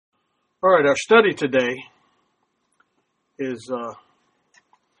All right, our study today is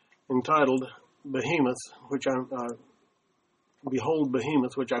entitled Behemoth, which Behold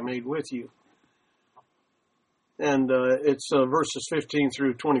Behemoth, which I made with you. And it's verses 15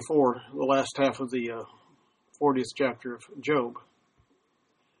 through 24, the last half of the 40th chapter of Job.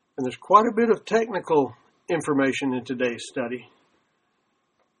 And there's quite a bit of technical information in today's study.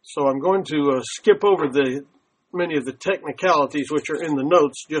 So I'm going to skip over many of the technicalities which are in the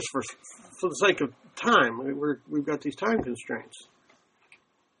notes just for the sake of time. We've got these time constraints.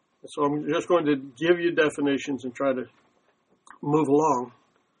 So I'm just going to give you definitions and try to move along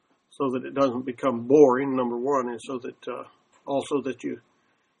so that it doesn't become boring, number one, and so that also that you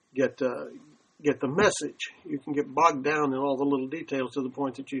get the message. You can get bogged down in all the little details to the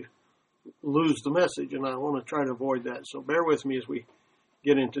point that you lose the message, and I want to try to avoid that. So bear with me as we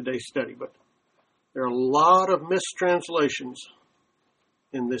get into today's study. But there are a lot of mistranslations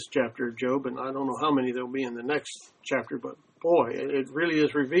in this chapter of Job, and I don't know how many there'll be in the next chapter, but boy, it really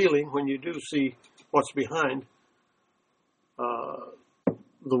is revealing when you do see what's behind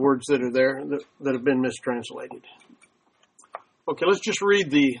the words that are there that have been mistranslated. Okay, let's just read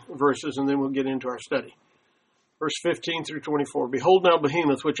the verses and then we'll get into our study. Verse 15 through 24. Behold now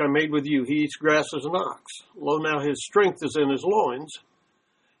Behemoth, which I made with you. He eats grass as an ox. Lo, now his strength is in his loins,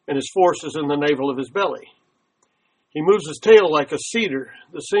 and his force is in the navel of his belly. He moves his tail like a cedar.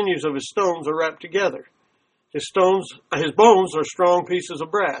 The sinews of his stones are wrapped together. His bones are strong pieces of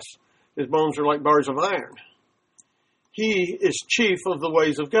brass. His bones are like bars of iron. He is chief of the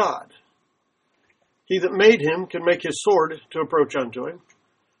ways of God. He that made him can make his sword to approach unto him.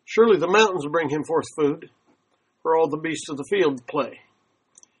 Surely the mountains bring him forth food, for all the beasts of the field play.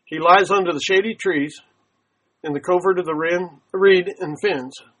 He lies under the shady trees, in the covert of the reed and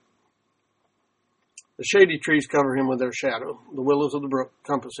fens. The shady trees cover him with their shadow. The willows of the brook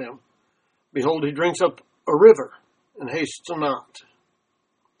compass him. Behold, he drinks up a river and hastes not.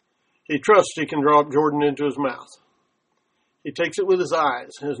 He trusts he can draw up Jordan into his mouth. He takes it with his eyes.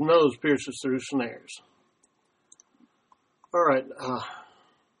 His nose pierces through snares. All right.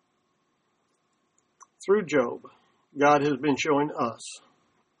 Through Job, God has been showing us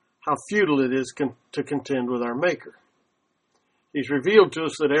how futile it is to contend with our Maker. He's revealed to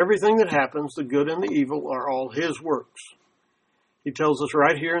us that everything that happens, the good and the evil, are all his works. He tells us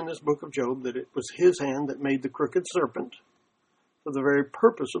right here in this book of Job that it was his hand that made the crooked serpent for the very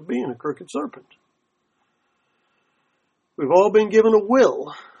purpose of being a crooked serpent. We've all been given a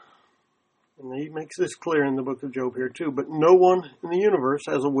will, and he makes this clear in the book of Job here too, but no one in the universe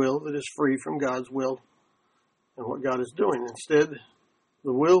has a will that is free from God's will and what God is doing. Instead,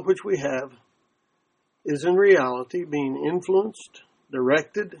 the will which we have is in reality being influenced,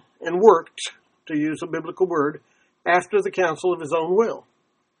 directed, and worked, to use a biblical word, after the counsel of his own will.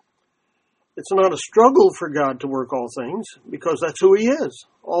 It's not a struggle for God to work all things, because that's who he is.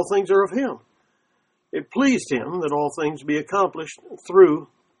 All things are of him. It pleased him that all things be accomplished through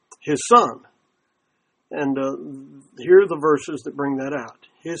his Son. And here are the verses that bring that out.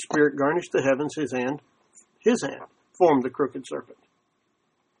 His spirit garnished the heavens, his hand formed the crooked serpent.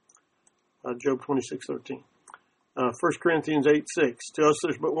 Job 26:13. 1 Corinthians 8:6. To us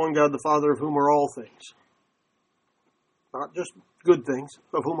there's but one God, the Father, of whom are all things. Not just good things,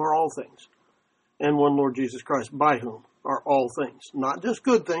 of whom are all things. And one Lord Jesus Christ, by whom are all things. Not just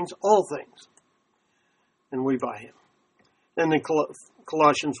good things, all things. And we by him. And then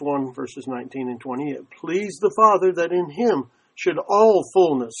Colossians 1, verses 19 and 20. It pleased the Father that in him should all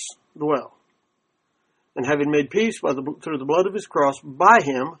fullness dwell. And having made peace through the blood of his cross, by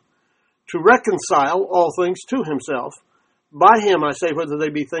him, to reconcile all things to himself. By him, I say, whether they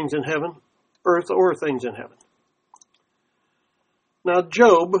be things in heaven, earth, or things in heaven. Now,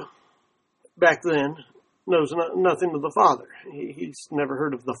 Job, back then, knows nothing of the Father. He's never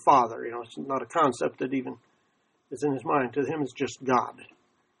heard of the Father. It's not a concept that even is in his mind. To him, it's just God.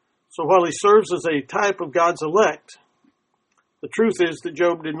 So while he serves as a type of God's elect, the truth is that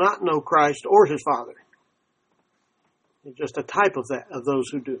Job did not know Christ or his Father. He's just a type of those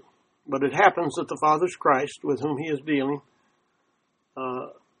who do. But it happens that the Father's Christ, with whom he is dealing,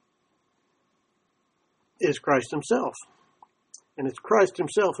 is Christ himself. And it's Christ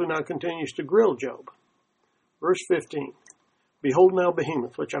himself who now continues to grill Job. Verse 15. Behold now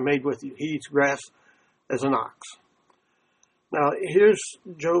Behemoth, which I made with you. He eats grass as an ox. Now, here's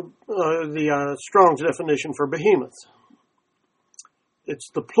Job, the Strong's definition for behemoth.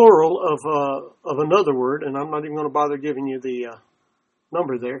 It's the plural of another word, and I'm not even going to bother giving you the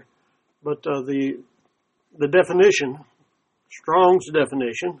number there. But the definition, Strong's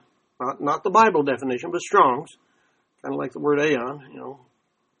definition, not the Bible definition, but Strong's, kind of like the word aeon,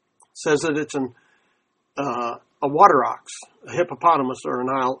 says that it's a water ox, a hippopotamus, or a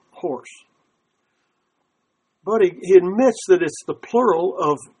Nile horse. But he admits that it's the plural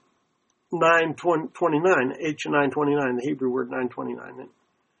of 929, H929, the Hebrew word 929.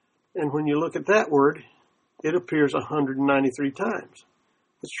 And when you look at that word, it appears 193 times.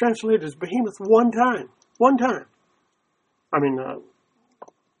 It's translated as behemoth one time. One time. I mean,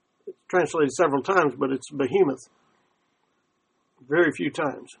 it's translated several times, but it's behemoth very few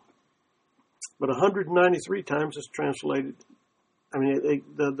times. But 193 times it's translated. I mean,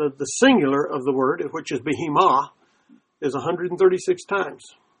 the singular of the word, which is behemoth, is 136 times.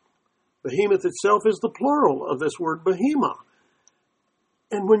 Behemoth itself is the plural of this word behemoth.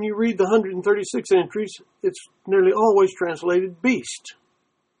 And when you read the 136 entries, it's nearly always translated beast.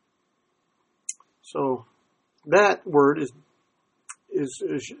 So that word is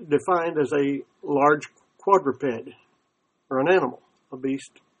defined as a large quadruped, or an animal. A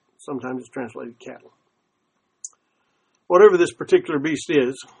beast, sometimes it's translated cattle. Whatever this particular beast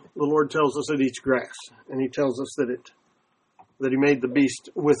is, the Lord tells us it eats grass. And he tells us that he made the beast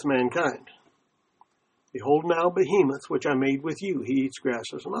with mankind. Behold now behemoth, which I made with you. He eats grass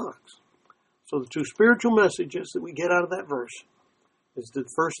as an ox. So the two spiritual messages that we get out of that verse is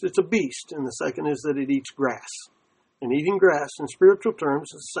that first it's a beast, and the second is that it eats grass. And eating grass in spiritual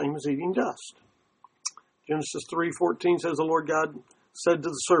terms is the same as eating dust. Genesis 3:14 says, the Lord God said to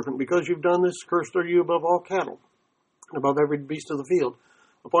the serpent, because you've done this, cursed are you above all cattle, and above every beast of the field.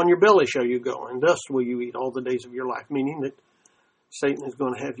 Upon your belly shall you go, and dust will you eat all the days of your life. Meaning that Satan is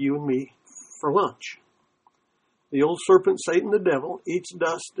going to have you and me for lunch. The old serpent, Satan the devil, eats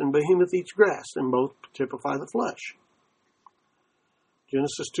dust, and behemoth eats grass, and both typify the flesh.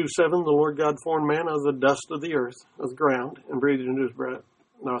 Genesis 2:7, the Lord God formed man out of the dust of the earth, of the ground, and breathed into his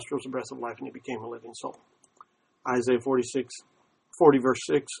nostrils the breath of life, and he became a living soul. Isaiah 40 verse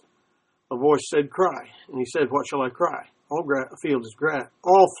 6, a voice said, cry. And he said, what shall I cry? All field is grass,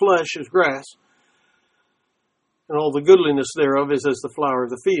 all flesh is grass, and all the goodliness thereof is as the flower of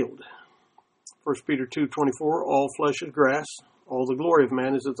the field. 1 Peter 2:24, all flesh is grass, all the glory of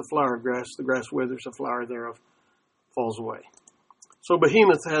man is as the flower of grass. The grass withers, the flower thereof falls away. So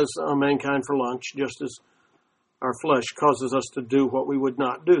behemoth has mankind for lunch, just as our flesh causes us to do what we would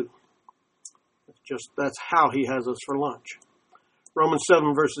not do. That's how he has us for lunch. Romans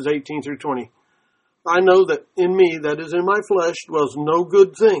 7 verses 18 through 20. I know that in me, that is in my flesh, dwells no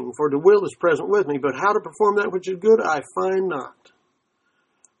good thing, for the will is present with me, but how to perform that which is good I find not.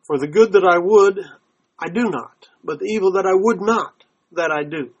 For the good that I would, I do not, but the evil that I would not, that I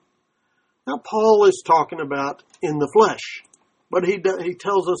do. Now Paul is talking about in the flesh, but he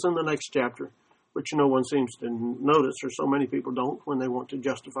tells us in the next chapter, which no one seems to notice, or so many people don't when they want to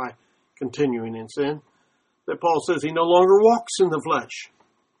justify continuing in sin, that Paul says he no longer walks in the flesh.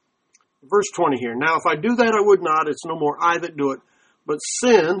 Verse 20 here, now if I do that I would not, it's no more I that do it, but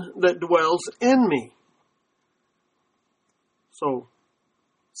sin that dwells in me. So,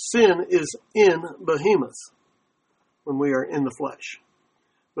 sin is in behemoth when we are in the flesh.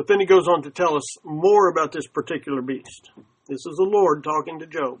 But then he goes on to tell us more about this particular beast. This is the Lord talking to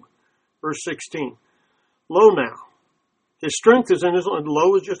Job. Verse 16, lo now, his strength is in his loins.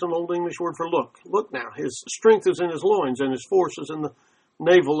 Lo is just an old English word for look. Look now, his strength is in his loins, and his force is in the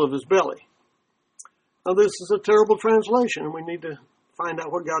navel of his belly. Now this is a terrible translation, and we need to find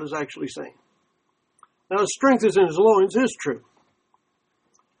out what God is actually saying. Now his strength is in his loins is true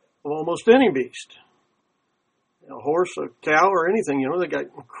of almost any beast. A horse, a cow, or anything, they got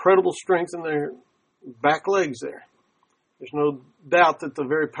incredible strength in their back legs there. There's no doubt that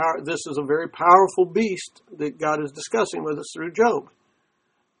this is a very powerful beast that God is discussing with us through Job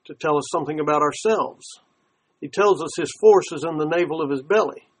to tell us something about ourselves. He tells us his force is in the navel of his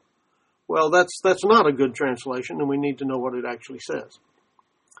belly. Well, that's not a good translation, and we need to know what it actually says.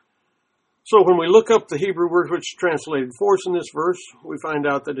 So when we look up the Hebrew word which is translated force in this verse, we find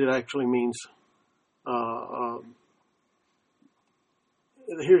out that it actually means,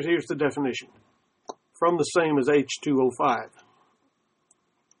 here's the definition. From the same as H205,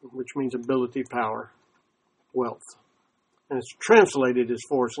 which means ability, power, wealth. And it's translated as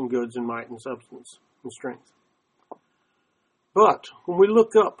force and goods and might and substance and strength. But when we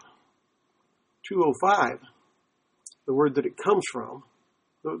look up 205, the word that it comes from,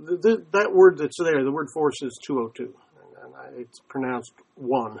 that word that's there, the word force is 202. And it's pronounced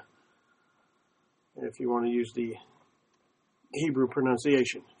one, if you want to use the Hebrew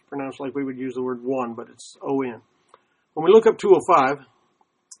pronunciation. It's pronounced like we would use the word one, but it's O-N. When we look up 205,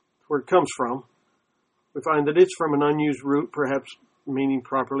 where it comes from, we find that it's from an unused root, perhaps meaning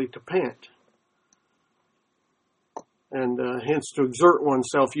properly to pant. and hence to exert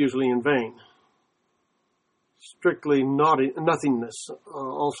oneself usually in vain. Strictly nothingness,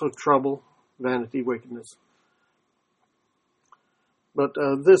 also trouble, vanity, wickedness. But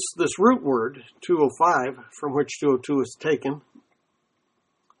this root word, 205, from which 202 is taken,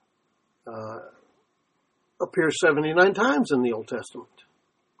 appears 79 times in the Old Testament.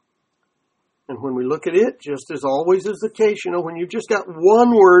 And when we look at it, just as always is the case, when you've just got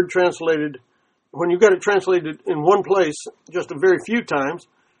one word translated, when you've got it translated in one place just a very few times,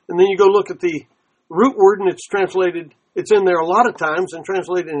 and then you go look at the root word and it's in there a lot of times and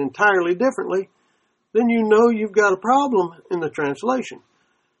translated entirely differently, then you know you've got a problem in the translation.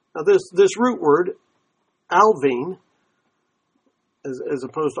 Now this root word, alvin, as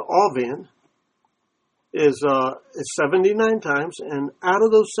opposed to alvin, is 79 times, and out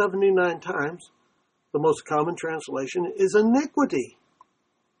of those 79 times, the most common translation is iniquity.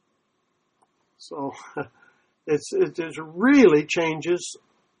 So it really changes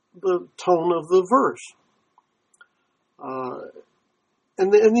the tone of the verse.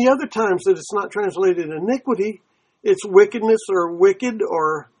 And the other times that it's not translated iniquity, it's wickedness or wicked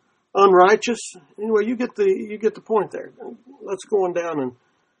or unrighteous. Anyway, you get the point there. Let's go on down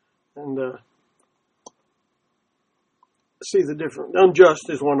and see the difference. Unjust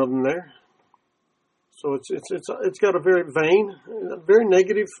is one of them there. So it's got a very vain, very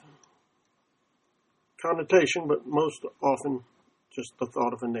negative connotation, but most often just the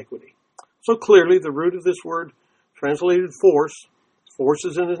thought of iniquity. So clearly the root of this word, translated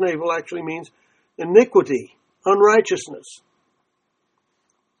forces in his navel, actually means iniquity, unrighteousness,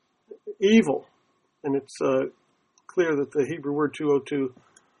 evil. And it's clear that the Hebrew word 202,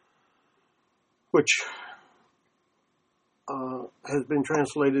 which has been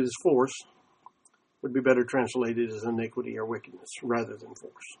translated as force, would be better translated as iniquity or wickedness rather than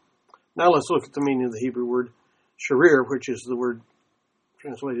force. Now let's look at the meaning of the Hebrew word sharir, which is the word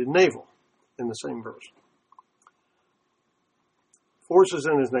translated navel in the same verse. Force is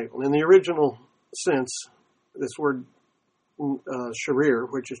in his navel. In the original sense, this word sharir,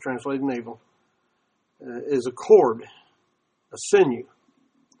 which is translated navel, is a cord, a sinew.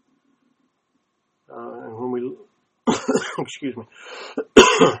 And when we excuse me,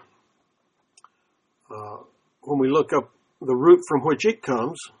 when we look up the root from which it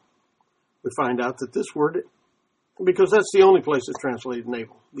comes, we find out that this word, because that's the only place it's translated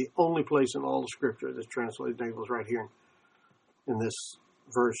navel. The only place in all the scripture that's translated navel is right here in this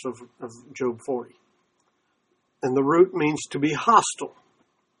verse of Job 40. And the root means to be hostile,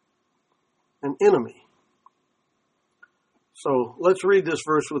 an enemy. So let's read this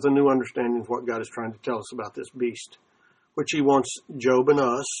verse with a new understanding of what God is trying to tell us about this beast, which he wants Job and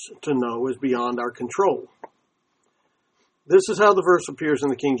us to know is beyond our control. This is how the verse appears in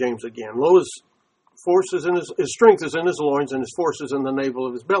the King James again. Lo, his strength is in his loins, and his force is in the navel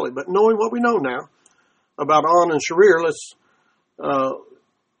of his belly. But knowing what we know now about On and Sharir, let's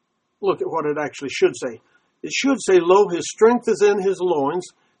look at what it actually should say. It should say, Lo, his strength is in his loins,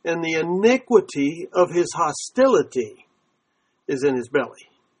 and the iniquity of his hostility is in his belly.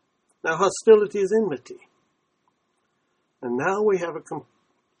 Now, hostility is enmity. And now we have a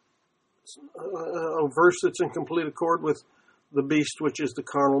verse that's in complete accord with the beast, which is the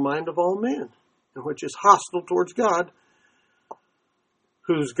carnal mind of all men, and which is hostile towards God,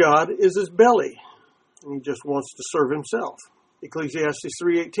 whose God is his belly, and he just wants to serve himself. Ecclesiastes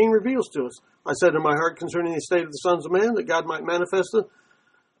 3:18 reveals to us, I said in my heart concerning the state of the sons of man, that God might manifest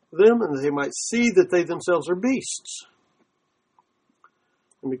them, and that they might see that they themselves are beasts.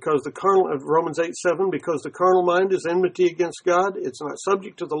 And because the carnal, Romans 8:7, because the carnal mind is enmity against God, it's not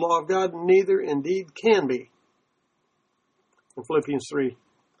subject to the law of God, neither indeed can be. In Philippians 3,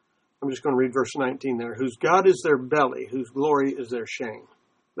 I'm just going to read verse 19 there. Whose God is their belly, whose glory is their shame.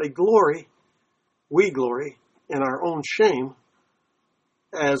 We glory in our own shame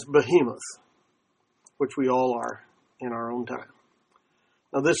as Behemoth, which we all are in our own time.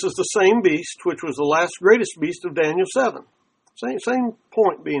 Now this is the same beast, which was the last greatest beast of Daniel 7. Same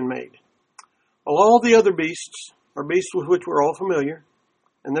point being made. All the other beasts are beasts with which we're all familiar,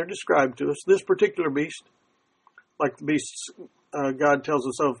 and they're described to us. This particular beast, like the beasts God tells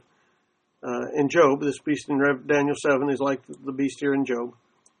us of in Job, this beast in Daniel 7 is like the beast here in Job,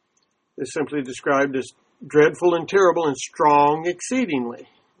 is simply described as dreadful and terrible and strong exceedingly.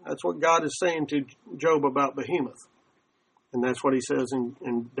 That's what God is saying to Job about Behemoth. And that's what he says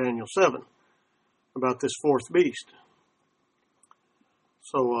in Daniel 7 about this fourth beast.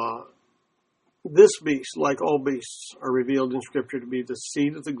 So this beast, like all beasts, are revealed in Scripture to be the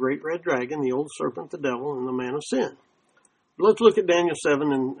seed of the great red dragon, the old serpent, the devil, and the man of sin. But let's look at Daniel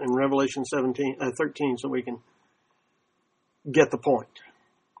 7 and Revelation 13 so we can get the point.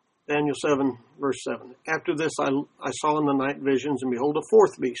 Daniel 7, verse 7. After this I saw in the night visions, and behold, a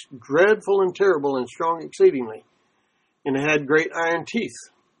fourth beast, dreadful and terrible and strong exceedingly. And it had great iron teeth,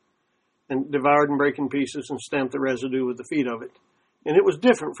 and devoured and brake in pieces, and stamped the residue with the feet of it. And it was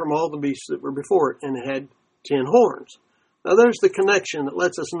different from all the beasts that were before it, and it had 10 horns. Now there's the connection that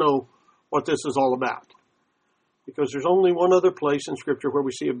lets us know what this is all about. Because there's only one other place in Scripture where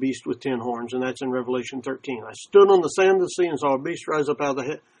we see a beast with 10 horns, and that's in Revelation 13. I stood on the sand of the sea and saw a beast rise up out of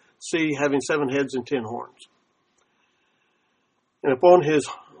the sea, having 7 heads and 10 horns. And upon his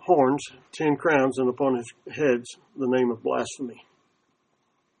horns 10 crowns, and upon his heads the name of blasphemy.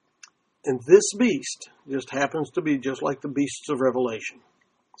 And this beast just happens to be just like the beasts of Revelation.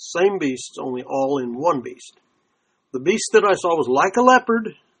 Same beasts, only all in one beast. The beast that I saw was like a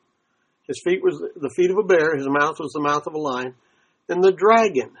leopard. His feet was the feet of a bear. His mouth was the mouth of a lion. And the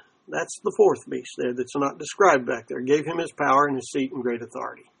dragon, that's the fourth beast there that's not described back there, gave him his power and his seat and great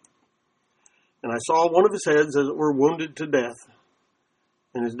authority. And I saw one of his heads, as it were, wounded to death.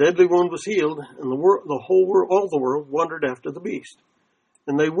 And his deadly wound was healed, and all the world wondered after the beast.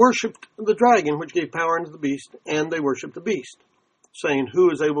 And they worshipped the dragon, which gave power unto the beast, and they worshipped the beast, saying,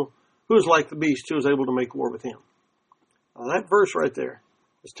 Who is like the beast, who is able to make war with him? Now that verse right there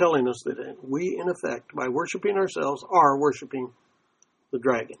is telling us that we, in effect, by worshiping ourselves, are worshiping the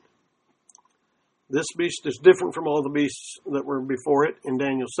dragon. This beast is different from all the beasts that were before it in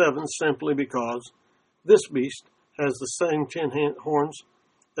Daniel 7, simply because this beast has the same 10 horns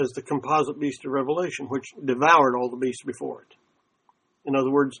as the composite beast of Revelation, which devoured all the beasts before it. In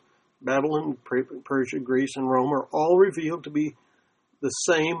other words, Babylon, Persia, Greece, and Rome are all revealed to be the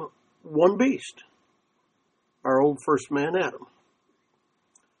same one beast, our old first man Adam.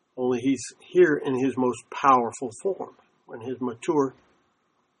 Only he's here in his most powerful form, in his mature,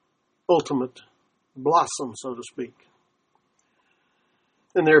 ultimate blossom, so to speak.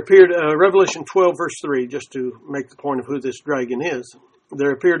 And there appeared, Revelation 12, verse 3, just to make the point of who this dragon is.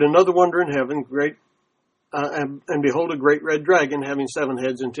 There appeared another wonder in heaven, and behold, a great red dragon, having 7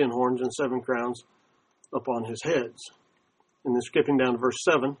 heads and 10 horns and 7 crowns upon his heads. And then skipping down to verse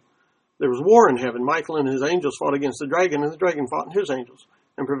 7, there was war in heaven. Michael and his angels fought against the dragon, and the dragon fought and his angels,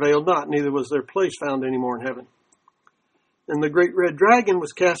 and prevailed not, neither was their place found any more in heaven. And the great red dragon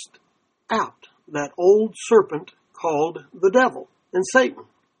was cast out, that old serpent called the devil and Satan.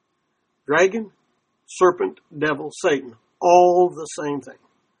 Dragon, serpent, devil, Satan, all the same thing,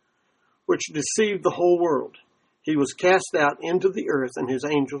 which deceived the whole world. He was cast out into the earth, and his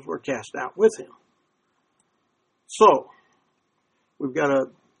angels were cast out with him. So, we've got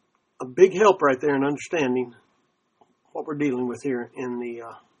a big help right there in understanding what we're dealing with here in the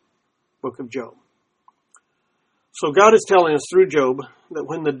book of Job. So God is telling us through Job that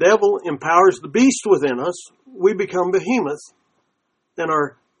when the devil empowers the beast within us, we become Behemoth and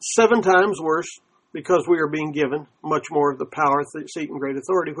are 7 times worse, because we are being given much more of the power, seat, and great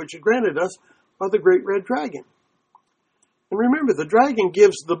authority, which is granted us by the great red dragon. And remember, the dragon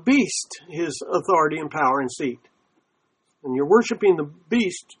gives the beast his authority and power and seat. And you're worshiping the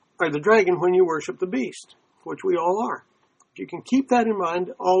beast, or the dragon, when you worship the beast, which we all are. If you can keep that in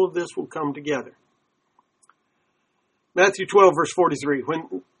mind, all of this will come together. Matthew 12, verse 43.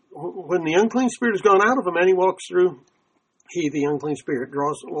 When the unclean spirit has gone out of a man, the unclean spirit,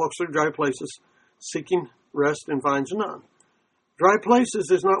 walks through dry places, seeking rest and finds none. Dry places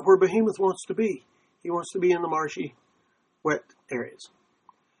is not where Behemoth wants to be. He wants to be in the marshy, wet areas.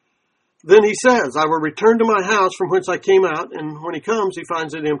 Then he says, I will return to my house from whence I came out, and when he comes, he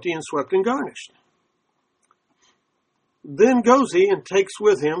finds it empty and swept and garnished. Then goes he and takes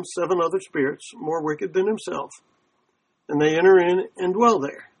with him 7 other spirits, more wicked than himself, and they enter in and dwell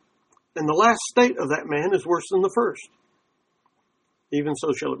there. And the last state of that man is worse than the first. Even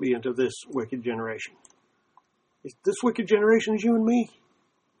so shall it be unto this wicked generation. This wicked generation is you and me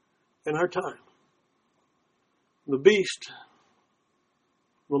in our time. The beast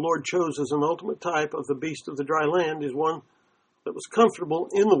the Lord chose as an ultimate type of the beast of the dry land is one that was comfortable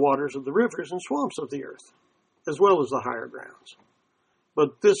in the waters of the rivers and swamps of the earth, as well as the higher grounds.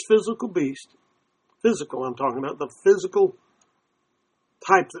 But this physical beast, I'm talking about, the physical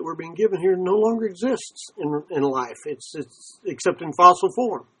type that we're being given here no longer exists in life. It's except in fossil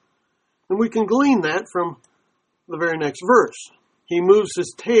form. And we can glean that from the very next verse. He moves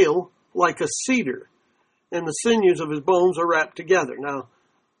his tail like a cedar, and the sinews of his bones are wrapped together. Now,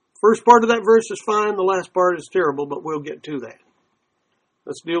 first part of that verse is fine, the last part is terrible, but we'll get to that.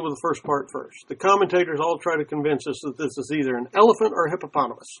 Let's deal with the first part first. The commentators all try to convince us that this is either an elephant or a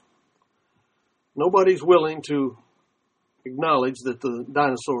hippopotamus. Nobody's willing to acknowledge that the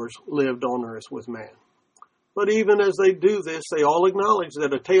dinosaurs lived on Earth with man. But even as they do this, they all acknowledge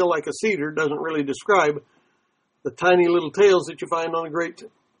that a tail like a cedar doesn't really describe the tiny little tails that you find on a great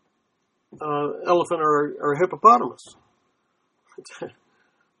elephant or hippopotamus.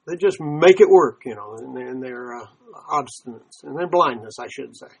 They just make it work, in their obstinance and their blindness, I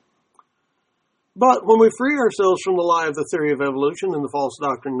should say. But when we free ourselves from the lie of the theory of evolution and the false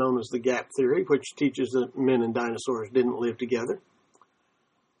doctrine known as the gap theory, which teaches that men and dinosaurs didn't live together,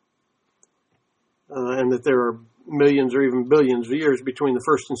 and that there are millions or even billions of years between the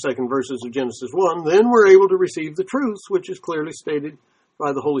first and second verses of Genesis 1, then we're able to receive the truth, which is clearly stated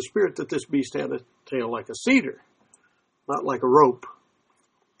by the Holy Spirit that this beast had a tail like a cedar, not like a rope.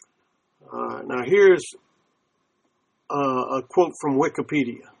 Now here's a quote from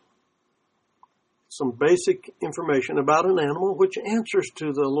Wikipedia. Some basic information about an animal which answers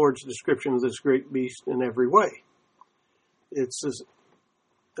to the Lord's description of this great beast in every way. It's as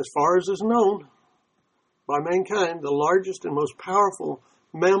far as is known by mankind, the largest and most powerful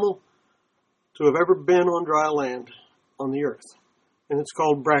mammal to have ever been on dry land on the earth. And it's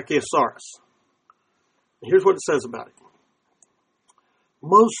called Brachiosaurus. Here's what it says about it.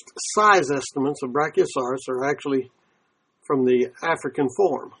 Most size estimates of Brachiosaurus are actually from the African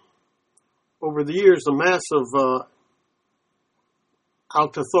form. Over the years, the mass of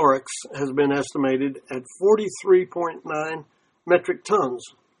Altithorax has been estimated at 43.9 metric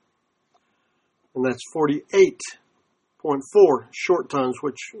tons. And that's 48.4 short tons,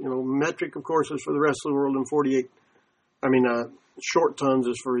 which, metric, of course, is for the rest of the world, and short tons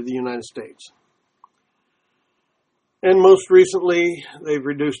is for the United States. And most recently, they've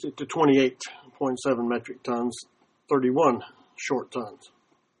reduced it to 28.7 metric tons, 31 short tons.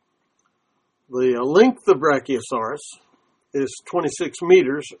 The length of Brachiosaurus is 26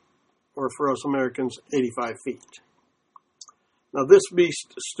 meters, or for us Americans, 85 feet. Now, this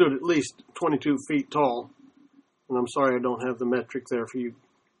beast stood at least 22 feet tall, and I'm sorry I don't have the metric there for you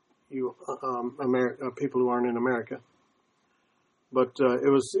people who aren't in America. But it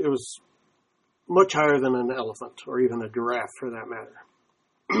was much higher than an elephant, or even a giraffe for that matter.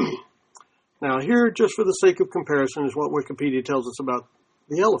 Now, here, just for the sake of comparison, is what Wikipedia tells us about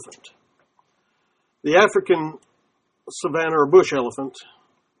the elephant. The African savanna or bush elephant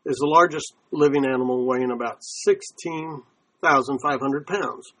is the largest living animal, weighing about 16,500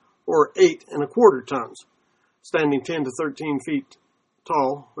 pounds, or 8 1/4 tons, standing 10 to 13 feet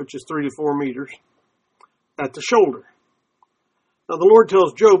tall, which is 3 to 4 meters, at the shoulder. Now, the Lord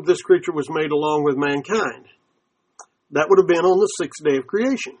tells Job this creature was made along with mankind. That would have been on the sixth day of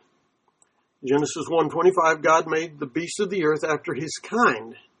creation. Genesis 1:25, God made the beasts of the earth after his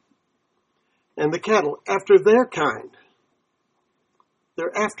kind, and the cattle after their kind.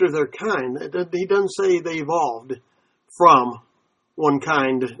 They're after their kind. He doesn't say they evolved from one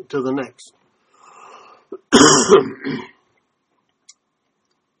kind to the next.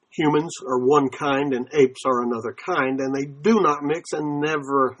 Humans are one kind and apes are another kind, and they do not mix and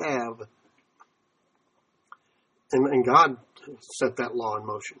never have. And God set that law in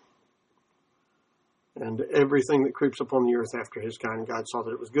motion. And everything that creeps upon the earth after his kind, God saw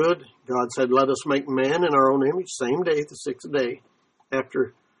that it was good. God said, let us make man in our own image, same day, the sixth day,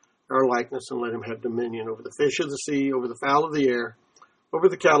 after our likeness, and let him have dominion over the fish of the sea, over the fowl of the air, over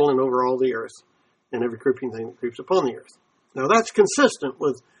the cattle, and over all the earth, and every creeping thing that creeps upon the earth. Now that's consistent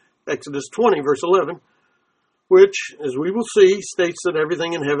with Exodus 20, verse 11, which, as we will see, states that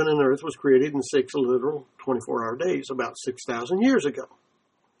everything in heaven and earth was created in 6 literal 24-hour days, about 6,000 years ago.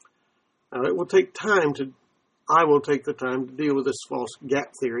 Now, I will take the time to deal with this false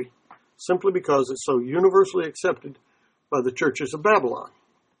gap theory, simply because it's so universally accepted by the churches of Babylon.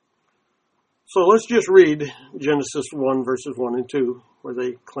 So let's just read Genesis 1, verses 1 and 2, where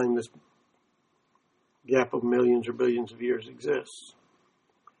they claim this gap of millions or billions of years exists.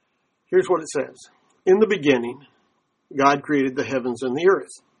 Here's what it says. In the beginning, God created the heavens and the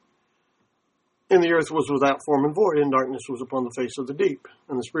earth. And the earth was without form and void, and darkness was upon the face of the deep.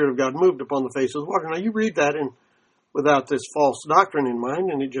 And the Spirit of God moved upon the face of the water. Now, you read that without this false doctrine in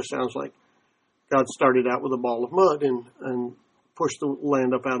mind, and it just sounds like God started out with a ball of mud and pushed the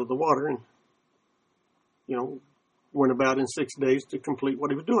land up out of the water and, went about in 6 days to complete what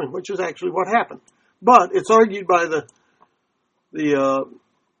he was doing, which is actually what happened. But it's argued by the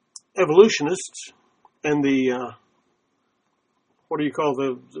evolutionists and the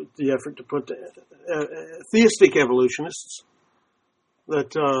the effort to put theistic evolutionists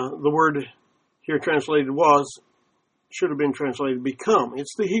that the word here translated should have been translated become.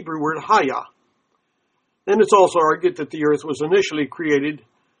 It's the Hebrew word haya. And it's also argued that the earth was initially created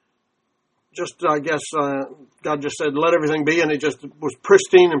God just said, let everything be, and it just was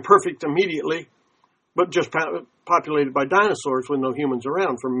pristine and perfect immediately, but just populated by dinosaurs with no humans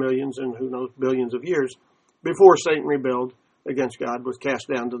around for millions and who knows billions of years before Satan rebelled against God, was cast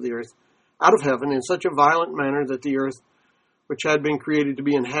down to the earth out of heaven in such a violent manner that the earth, which had been created to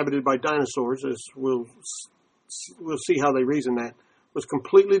be inhabited by dinosaurs, as we'll see how they reason that, was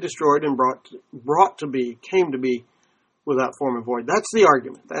completely destroyed and came to be without form and void. That's the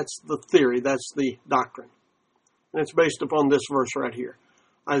argument. That's the theory. That's the doctrine. And it's based upon this verse right here,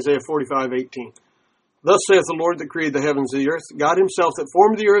 Isaiah 45:18. Thus saith the Lord that created the heavens and the earth, God himself that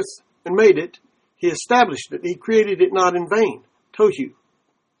formed the earth and made it, he established it. He created it not in vain. Tohu.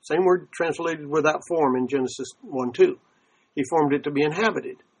 Same word translated without form in Genesis 1:2. He formed it to be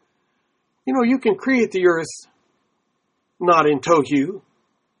inhabited. You know, you can create the earth not in tohu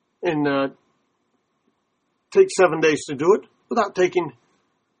and take 7 days to do it without taking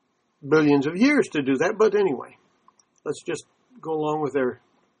billions of years to do that. But anyway, let's just go along with their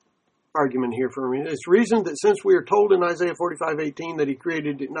argument here for a minute. It's reasoned that since we are told in Isaiah 45:18 that he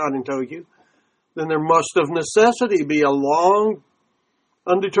created it not in tohu, then there must of necessity be a long,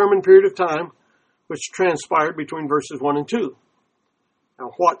 undetermined period of time which transpired between verses 1 and 2.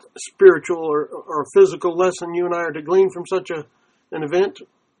 Now, what spiritual or physical lesson you and I are to glean from such an event,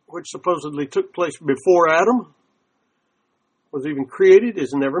 which supposedly took place before Adam was even created,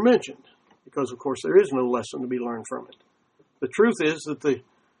 is never mentioned, because, of course, there is no lesson to be learned from it. The truth is that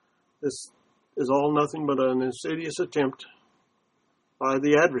this is all nothing but an insidious attempt by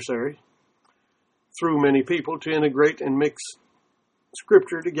the adversary through many people to integrate and mix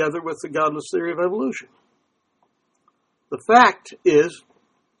Scripture together with the godless theory of evolution. The fact is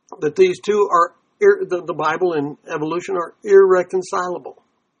that these two are, the Bible and evolution are irreconcilable.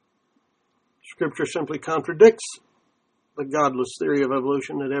 Scripture simply contradicts the godless theory of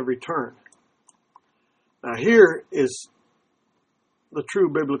evolution at every turn. Now here is the true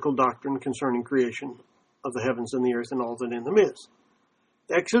biblical doctrine concerning creation of the heavens and the earth and all that in them is.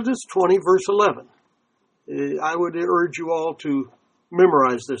 Exodus 20 verse 11. I would urge you all to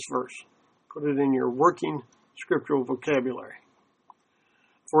memorize this verse. Put it in your working scriptural vocabulary.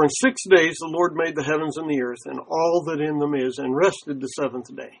 For in 6 days the Lord made the heavens and the earth and all that in them is, and rested the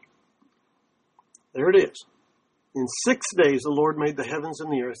seventh day. There it is. In 6 days the Lord made the heavens and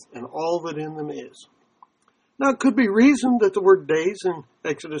the earth and all that in them is. Now it could be reasoned that the word days in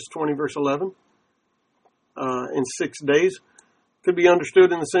Exodus 20 verse 11, in 6 days, could be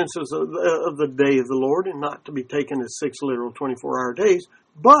understood in the sense of the day of the Lord and not to be taken as 6 literal 24-hour days.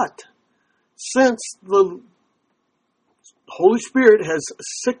 But since the Holy Spirit has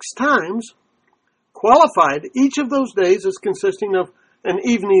 6 times qualified each of those days as consisting of an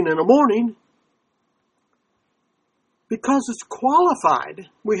evening and a morning, because it's qualified,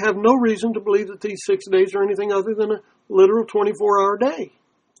 we have no reason to believe that these 6 days are anything other than a literal 24-hour day.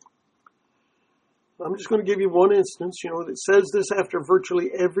 I'm just going to give you one instance, that says this after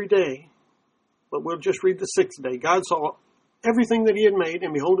virtually every day, but we'll just read the 6th day. God saw everything that he had made,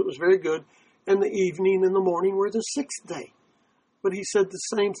 and behold, it was very good, and the evening and the morning were the 6th day. But he said the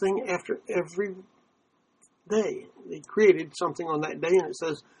same thing after every day. He created something on that day, and it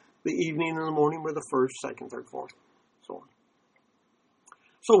says the evening and the morning were the 1st, 2nd, 3rd, 4th, so on.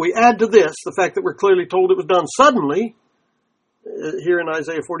 So we add to this the fact that we're clearly told it was done suddenly, here in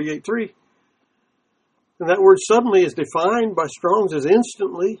Isaiah 48:3. And that word suddenly is defined by Strong's as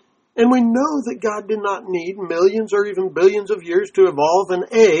instantly. And we know that God did not need millions or even billions of years to evolve an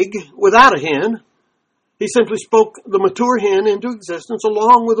egg without a hen. He simply spoke the mature hen into existence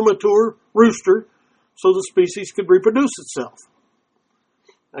along with a mature rooster so the species could reproduce itself.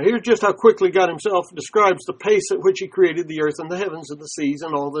 Now here's just how quickly God himself describes the pace at which he created the earth and the heavens and the seas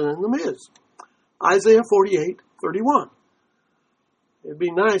and all that in them is. Isaiah 48:31. It'd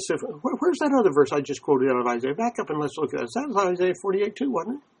be nice if... Where's that other verse I just quoted out of Isaiah? Back up and let's look at it. That was Isaiah 48 too,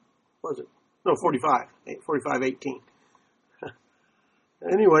 wasn't it? Was it? No, 45. 45:18.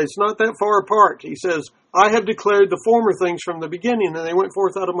 Anyway, it's not that far apart. He says, I have declared the former things from the beginning, and they went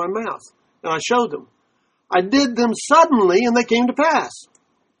forth out of my mouth. And I showed them. I did them suddenly, and they came to pass.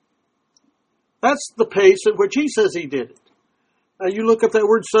 That's the pace at which he says he did it. Now you look up that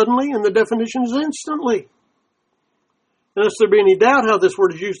word suddenly, and the definition is instantly. Unless there be any doubt how this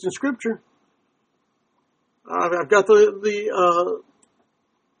word is used in Scripture, I've got all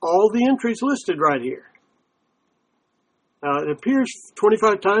the entries listed right here. It appears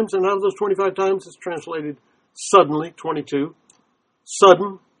 25 times, and out of those 25 times, it's translated suddenly, 22.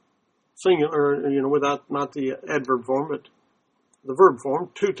 Sudden, singular, without not the adverb form, but the verb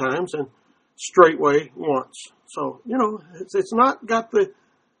form 2 times, and straightway once. So it's not got the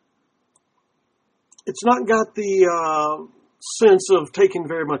sense of taking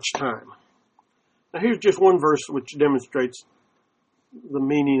very much time. Now here's just one verse which demonstrates the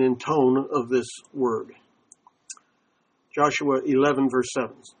meaning and tone of this word. Joshua 11, verse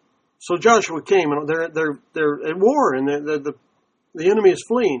 7. So Joshua came, and they're at war, and the enemy is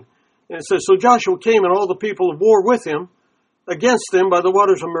fleeing. And it says, so Joshua came and all the people of war with him against them by the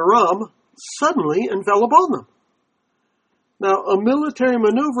waters of Merom suddenly and fell upon them. Now, a military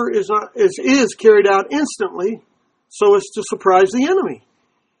maneuver is carried out instantly so as to surprise the enemy.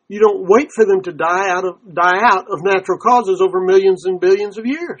 You don't wait for them to die out of natural causes over millions and billions of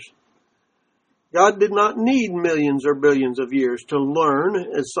years. God did not need millions or billions of years to learn,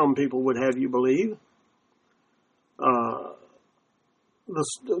 as some people would have you believe, to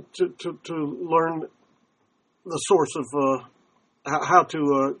learn the source of how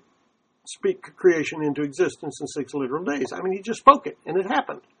to speak creation into existence in 6 literal days. I mean, he just spoke it, and it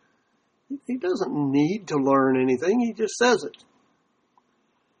happened. He doesn't need to learn anything. He just says it.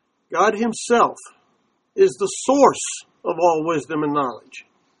 God himself is the source of all wisdom and knowledge.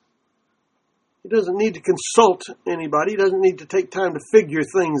 He doesn't need to consult anybody. He doesn't need to take time to figure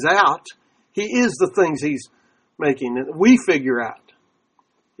things out. He is the things he's making that we figure out.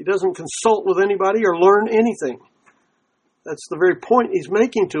 He doesn't consult with anybody or learn anything. That's the very point he's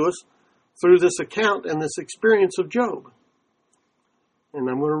making to us through this account and this experience of Job. And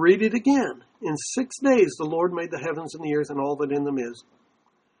I'm going to read it again. In 6 days the Lord made the heavens and the earth and all that in them is.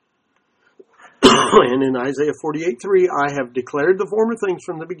 And in Isaiah 48:3, I have declared the former things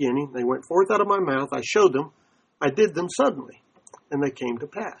from the beginning. They went forth out of my mouth. I showed them. I did them suddenly, and they came to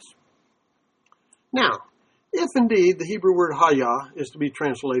pass. Now, if indeed the Hebrew word hayah is to be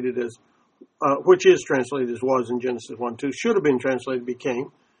translated as, which is translated as was in Genesis 1:2, should have been translated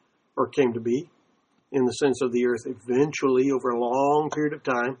became, or came to be, in the sense of the earth eventually, over a long period of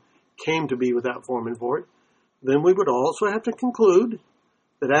time, came to be without form and void, then we would also have to conclude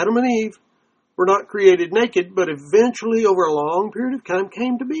that Adam and Eve were not created naked, but eventually over a long period of time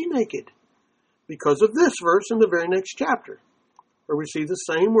came to be naked. Because of this verse in the very next chapter, where we see the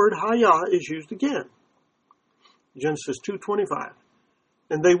same word hayah is used again. Genesis 2:25.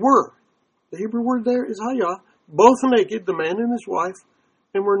 And they were, the Hebrew word there is hayah, both naked, the man and his wife,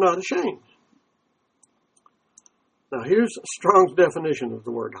 and were not ashamed. Now here's Strong's definition of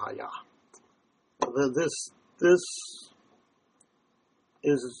the word hayah. This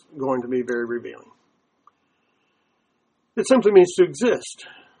is going to be very revealing. It simply means to exist.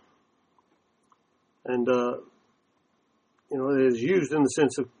 And, it is used in the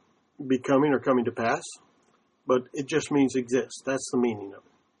sense of becoming or coming to pass, but it just means exist. That's the meaning of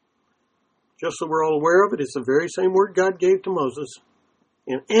it. Just so we're all aware of it, it's the very same word God gave to Moses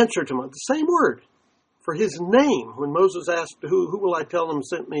in answer to Moses. The same word for his name when Moses asked, who will I tell them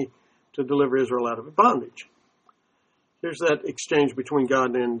sent me to deliver Israel out of bondage? Here's that exchange between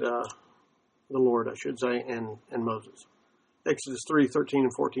God and the Lord, I should say, and Moses. Exodus 3:13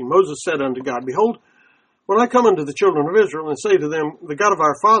 and 14. Moses said unto God, Behold, when I come unto the children of Israel and say to them, the God of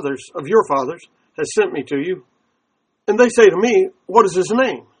our fathers, of your fathers, has sent me to you, and they say to me, what is his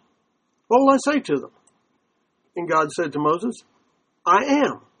name? What will I say to them? And God said to Moses, I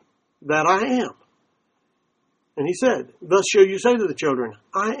am that I am. And he said, thus shall you say to the children,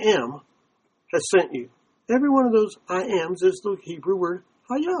 I am has sent you. Every one of those I ams is the Hebrew word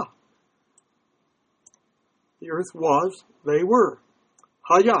hayah. The earth was, they were.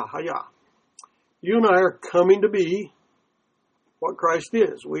 Hayah, hayah. You and I are coming to be what Christ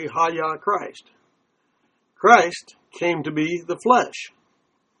is. We hayah Christ. Christ came to be the flesh,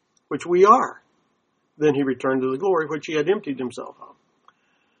 which we are. Then he returned to the glory which he had emptied himself of.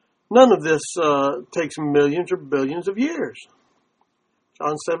 None of this takes millions or billions of years.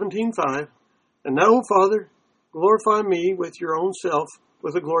 John 17:5. And now, O Father, glorify me with your own self,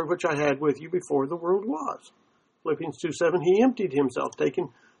 with the glory which I had with you before the world was. Philippians 2:7, he emptied himself,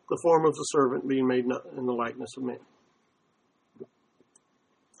 taking the form of the servant, being made in the likeness of men.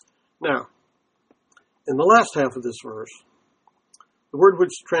 Now, in the last half of this verse, the word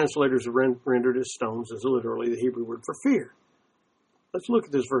which translators have rendered as stones is literally the Hebrew word for fear. Let's look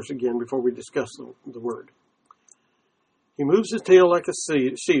at this verse again before we discuss the word. He moves his tail like a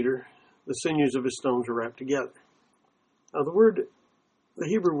cedar. The sinews of his stones are wrapped together. Now the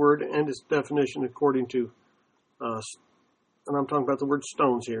Hebrew word and its definition according to, and I'm talking about the word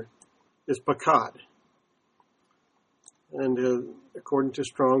stones here, is pakad. And according to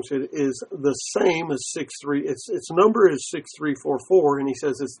Strong's, it is the same as 6.3. Its number is 6344, and he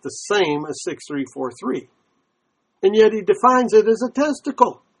says it's the same as 6343. And yet he defines it as a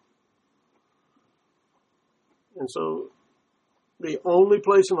testicle. And so the only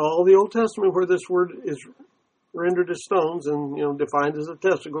place in all the Old Testament where this word is rendered as stones and, defined as a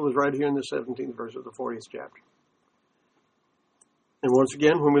testicle is right here in the 17th verse of the 40th chapter. And once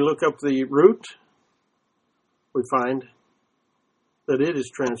again, when we look up the root, we find that it is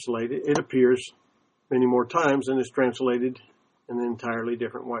translated, it appears many more times and is translated in an entirely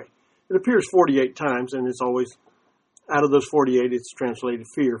different way. It appears 48 times, and it's always, out of those 48, it's translated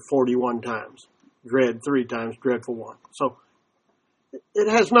fear 41 times, dread 3 times, dreadful 1. So it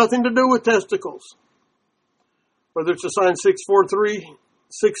has nothing to do with testicles. Whether it's assigned 643,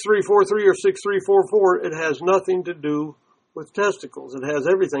 6343, or 6344, it has nothing to do with testicles. It has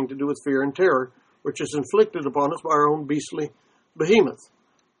everything to do with fear and terror, which is inflicted upon us by our own beastly Behemoth.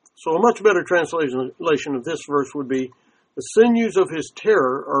 So a much better translation of this verse would be, the sinews of his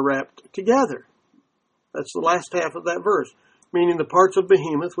terror are wrapped together. That's the last half of that verse, meaning the parts of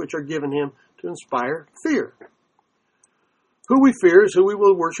Behemoth which are given him to inspire fear. Who we fear is who we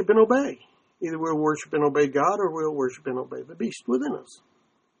will worship and obey. Either we'll worship and obey God or we'll worship and obey the beast within us.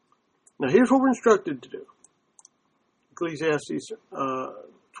 Now here's what we're instructed to do. Ecclesiastes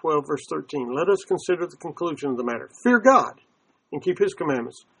 12 verse 13. Let us consider the conclusion of the matter. Fear God and keep his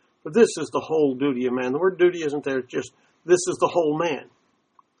commandments. For this is the whole duty of man. The word duty isn't there, it's just this is the whole man.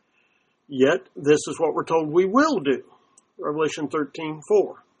 Yet this is what we're told we will do. Revelation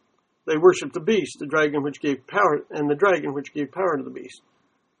 13:4. They worship the beast, the dragon which gave power, and the dragon which gave power to the beast.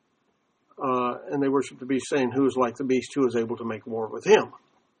 And they worship the beast, saying, who is like the beast, who is able to make war with him.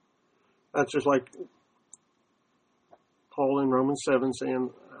 That's just like Paul in Romans 7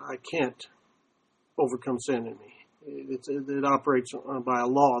 saying, I can't overcome sin in me. It operates by a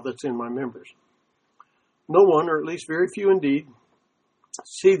law that's in my members. No one, or at least very few indeed,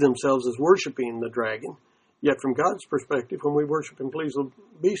 see themselves as worshiping the dragon. Yet from God's perspective, when we worship and please the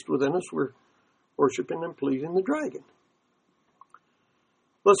beast within us, we're worshiping and pleasing the dragon.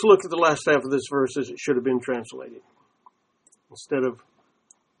 Let's look at the last half of this verse as it should have been translated. Instead of,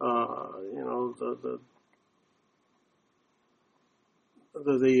 how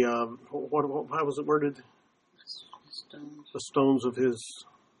was it worded? Stones. The stones of his.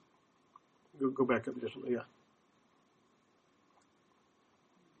 Go back up just, yeah.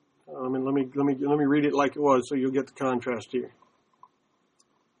 Let me read it like it was, so you'll get the contrast here.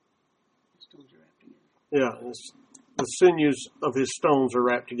 Stones are wrapped together. Yeah, the sinews of his stones are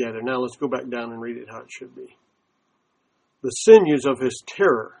wrapped together. Now let's go back down and read it how it should be. The sinews of his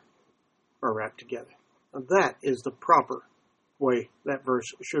terror are wrapped together. Now that is the proper way that verse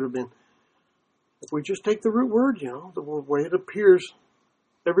should have been. If we just take the root word, the way it appears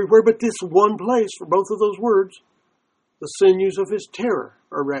everywhere but this one place for both of those words, the sinews of his terror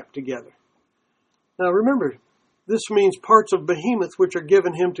are wrapped together. Now remember, this means parts of Behemoth which are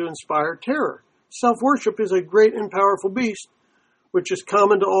given him to inspire terror. Self-worship is a great and powerful beast which is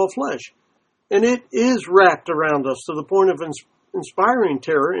common to all flesh. And it is wrapped around us to the point of inspiring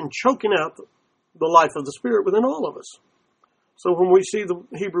terror and choking out the life of the Spirit within all of us. So when we see the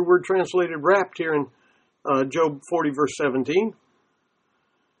Hebrew word translated wrapped here in Job 40 verse 17,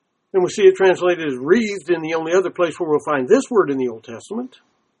 and we see it translated as wreathed in the only other place where we'll find this word in the Old Testament,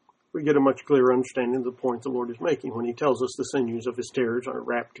 we get a much clearer understanding of the point the Lord is making when he tells us the sinews of his terrors are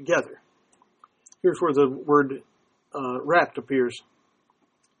wrapped together. Here's where the word wrapped appears.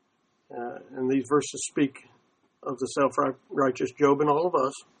 And these verses speak of the self-righteous Job and all of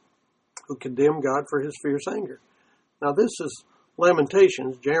us who condemn God for his fierce anger. Now this is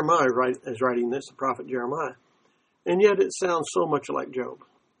Lamentations. Jeremiah is writing this, the prophet Jeremiah. And yet it sounds so much like Job.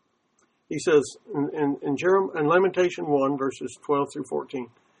 He says in Lamentation 1, verses 12 through 14,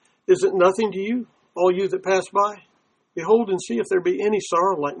 is it nothing to you, all you that pass by? Behold and see if there be any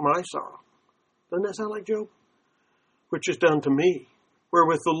sorrow like my sorrow. Doesn't that sound like Job? Which is done to me,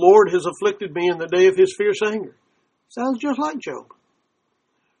 wherewith the Lord has afflicted me in the day of his fierce anger. Sounds just like Job.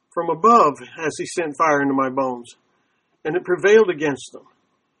 From above has he sent fire into my bones, and it prevailed against them.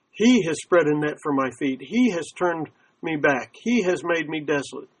 He has spread a net for my feet. He has turned me back. He has made me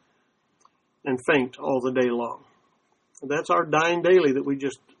desolate and faint all the day long. That's our dying daily that we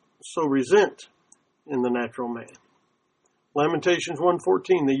just so resent in the natural man. Lamentations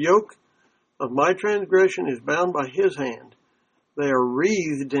 1:14, the yoke of my transgression is bound by his hand. They are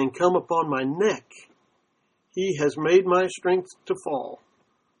wreathed and come upon my neck. He has made my strength to fall.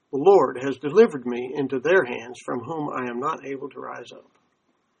 The Lord has delivered me into their hands, from whom I am not able to rise up.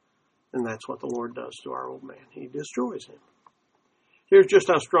 And that's what the Lord does to our old man. He destroys him. Here's just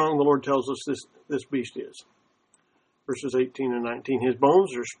how strong the Lord tells us this beast is. Verses 18 and 19. His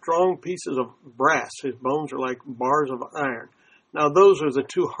bones are strong pieces of brass. His bones are like bars of iron. Now those are the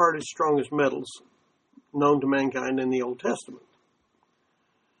two hardest, strongest metals known to mankind in the Old Testament.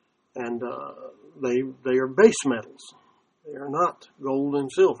 And They are base metals. They are not gold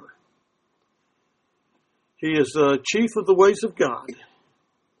and silver. He is the chief of the ways of God.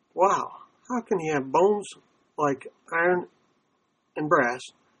 Wow. How can he have bones like iron and brass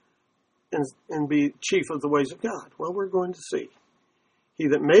and be chief of the ways of God? Well, we're going to see. He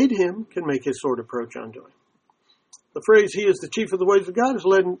that made him can make his sword approach unto him. The phrase, he is the chief of the ways of God, has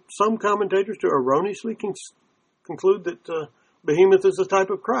led some commentators to erroneously conclude that Behemoth is a type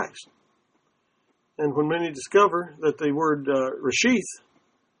of Christ. And when many discover that the word Reshith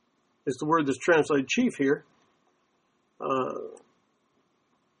is the word that's translated chief here,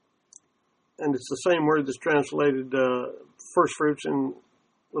 and it's the same word that's translated first fruits in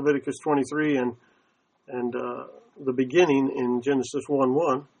Leviticus 23 and the beginning in Genesis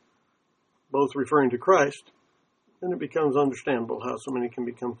 1:1, both referring to Christ, then it becomes understandable how so many can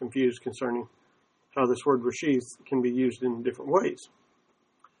become confused concerning how this word Reshith can be used in different ways.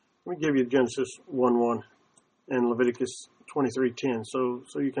 Let me give you Genesis 1:1 and Leviticus 23:10 so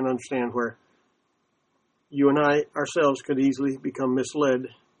you can understand where you and I ourselves could easily become misled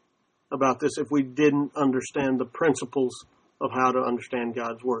about this if we didn't understand the principles of how to understand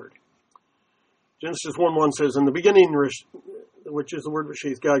God's Word. Genesis 1:1 says, in the beginning, which is the word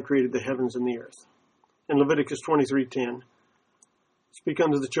Reshith, God created the heavens and the earth. In Leviticus 23:10, speak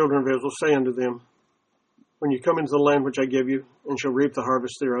unto the children of Israel, say unto them, when you come into the land which I give you, and shall reap the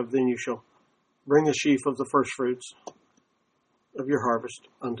harvest thereof, then you shall bring a sheaf of the first fruits of your harvest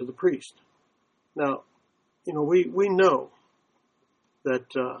unto the priest. Now, we know that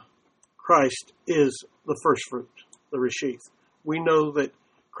Christ is the first fruit, the Reshith. We know that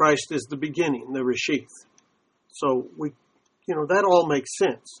Christ is the beginning, the Reshith. So that all makes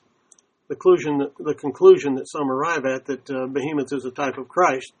sense. The conclusion that some arrive at that Behemoth is a type of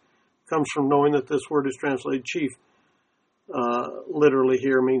Christ comes from knowing that this word is translated chief. Literally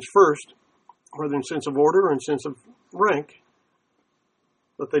here means first, whether in sense of order or in sense of rank.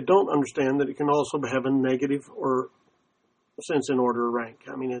 But they don't understand that it can also have a negative or sense in order or rank.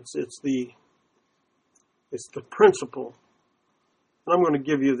 I mean, it's the principle. And I'm going to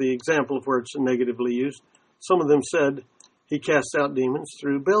give you the example of where it's negatively used. Some of them said he casts out demons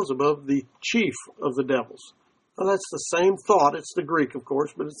through Beelzebub, the chief of the devils. Now that's the same thought. It's the Greek, of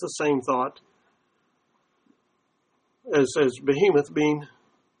course, but it's the same thought as Behemoth being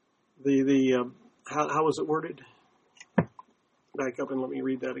how was it worded? Back up and let me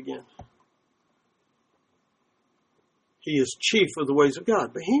read that again. He is chief of the ways of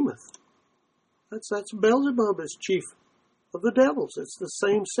God. Behemoth. That's Beelzebub as chief of the devils. It's the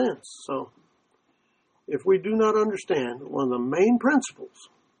same sense. So if we do not understand one of the main principles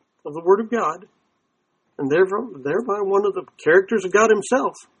of the Word of God, and thereby one of the characters of God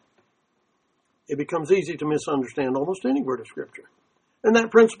himself, it becomes easy to misunderstand almost any word of Scripture. And that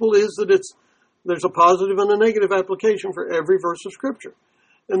principle is that there's a positive and a negative application for every verse of Scripture.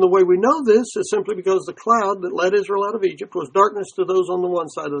 And the way we know this is simply because the cloud that led Israel out of Egypt was darkness to those on the one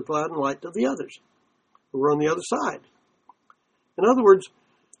side of the cloud and light to the others who were on the other side. In other words,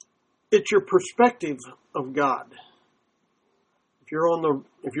 it's your perspective of God.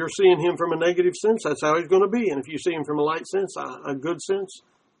 If you're seeing him from a negative sense, that's how he's going to be. And if you see him from a light sense, a good sense,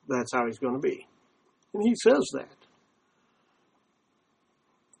 that's how he's going to be. And he says that.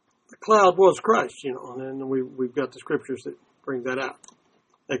 The cloud was Christ, and we've got the scriptures that bring that out.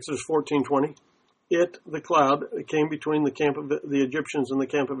 Exodus 14:20. The cloud, it came between the camp of the Egyptians and the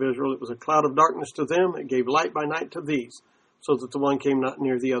camp of Israel. It was a cloud of darkness to them. It gave light by night to these, so that the one came not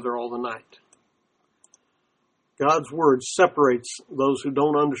near the other all the night. God's word separates those who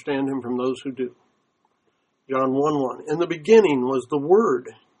don't understand him from those who do. John 1:1. In the beginning was the Word.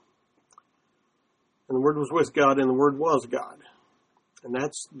 And the Word was with God, and the Word was God. And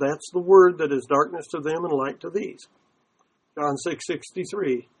that's the Word that is darkness to them and light to these. John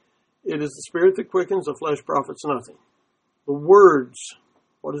 6:63. It is the Spirit that quickens, the flesh profits nothing. The words,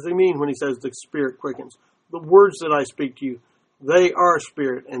 what does he mean when he says the Spirit quickens? The words that I speak to you, they are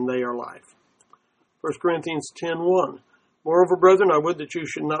spirit and they are life. 1 Corinthians 10:1. Moreover, brethren, I would that you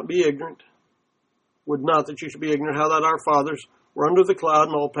should not be ignorant. Would not that you should be ignorant how that our fathers were under the cloud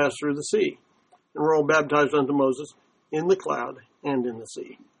and all passed through the sea, and were all baptized unto Moses in the cloud and in the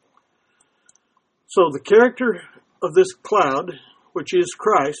sea. So the character of this cloud, which is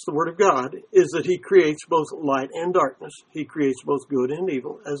Christ, the Word of God, is that he creates both light and darkness. He creates both good and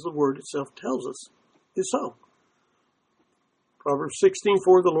evil, as the Word itself tells us is so. Proverbs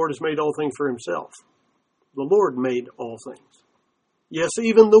 16:4, the Lord has made all things for himself. The Lord made all things. Yes,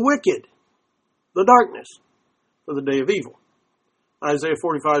 even the wicked, the darkness, for the day of evil. Isaiah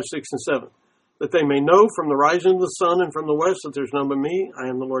 45:6 and 7. that they may know from the rising of the sun and from the west that there's none but me. I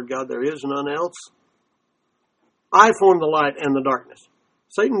am the Lord God, there is none else. I form the light and the darkness.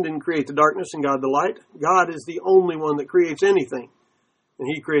 Satan didn't create the darkness and God the light. God is the only one that creates anything, and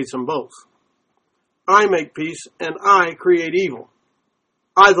he creates them both. I make peace and I create evil.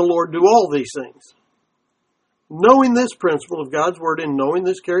 I, the Lord, do all these things. Knowing this principle of God's word and knowing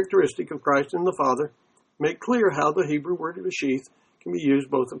this characteristic of Christ and the Father, make clear how the Hebrew word of sheath can be used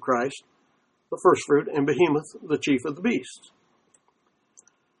both of Christ, the first fruit, and Behemoth, the chief of the beasts.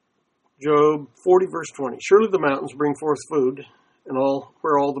 Job 40, verse 20. Surely the mountains bring forth food, and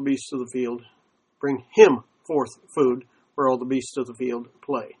where all the beasts of the field bring him forth food, where all the beasts of the field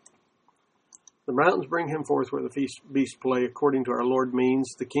play. The mountains bring him forth where the beasts play, according to our Lord,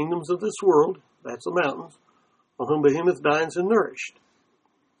 means the kingdoms of this world, that's the mountains, on whom Behemoth dines and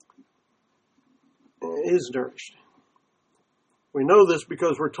is nourished. We know this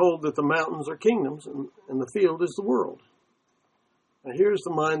because we're told that the mountains are kingdoms and the field is the world. Now here's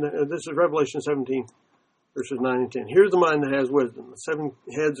the mind, this is Revelation 17, verses 9 and 10. Here's the mind that has wisdom. The 7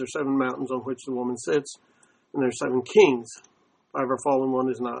 heads are 7 mountains on which the woman sits, and there's 7 kings. 5 are fallen, one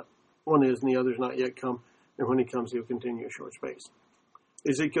is not. One is, and the other is not yet come, and when he comes, he'll continue a short space.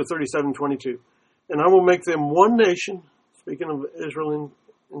 Ezekiel 37:22. And I will make them one nation, speaking of Israel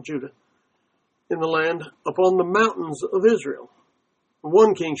and Judah, in the land upon the mountains of Israel.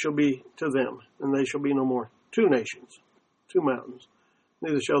 One king shall be to them, and they shall be no more 2 nations, 2 mountains.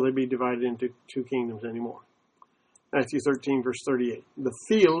 Neither shall they be divided into 2 kingdoms anymore. Matthew 13, verse 38. The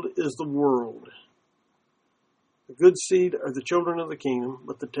field is the world. The good seed are the children of the kingdom,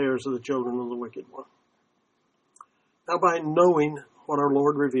 but the tares are the children of the wicked one. Now, by knowing what our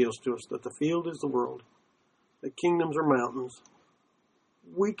Lord reveals to us, that the field is the world, that kingdoms are mountains,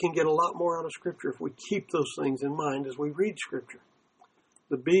 we can get a lot more out of Scripture if we keep those things in mind as we read Scripture.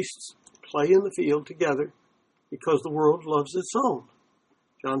 The beasts play in the field together because the world loves its own.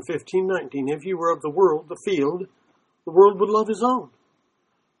 John 15:19. If you were of the world, the world would love his own.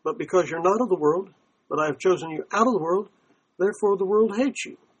 But because you're not of the world, but I have chosen you out of the world, therefore the world hates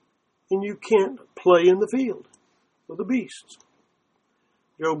you. And you can't play in the field with the beasts.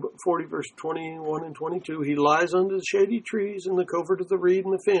 Job 40, verse 21 and 22. He lies under the shady trees in the covert of the reed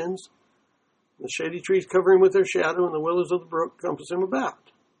and the fens. The shady trees cover him with their shadow, and the willows of the brook compass him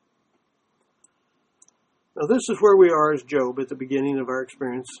about. Now this is where we are as Job at the beginning of our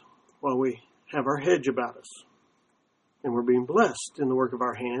experience, while we have our hedge about us. And we're being blessed in the work of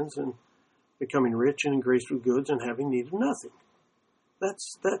our hands and becoming rich and graced with goods and having need of nothing.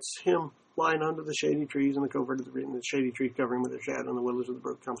 That's him lying under the shady trees in the covert of the reed, and the shady trees covering with their shadow, and the willows of the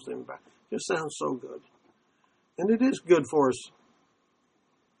brook compass him about. Just sounds so good. And it is good for us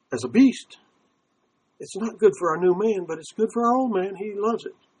as a beast. It's not good for our new man, but it's good for our old man. He loves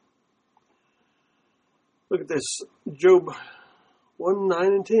it. Look at this. Job 1, 9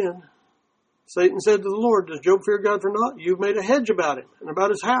 and 10. Satan said to the Lord, does Job fear God for naught? You've made a hedge about him and about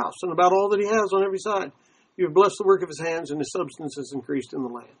his house and about all that he has on every side. You have blessed the work of his hands, and his substance is increased in the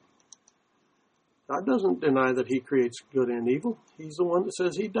land. God doesn't deny that he creates good and evil. He's the one that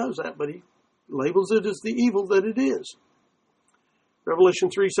says he does that, but he labels it as the evil that it is. Revelation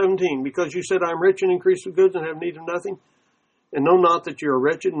 3:17, because you said, I am rich and increased with goods and have need of nothing, and know not that you are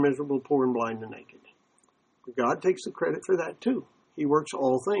wretched and miserable, poor and blind and naked. But God takes the credit for that too. He works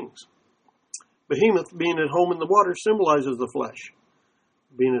all things. Behemoth, being at home in the water, symbolizes the flesh.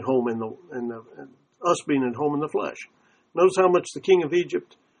 Being at home us being at home in the flesh. Notice how much the king of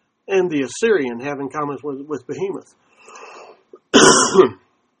Egypt and the Assyrian have in common with Behemoth.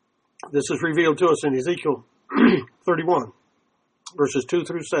 This is revealed to us in Ezekiel 31. Verses 2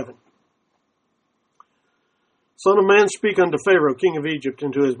 through 7. Son of man, speak unto Pharaoh, king of Egypt,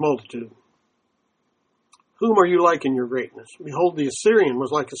 and to his multitude. Whom are you like in your greatness? Behold, the Assyrian was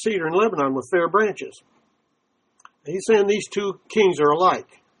like a cedar in Lebanon with fair branches. He's saying these 2 kings are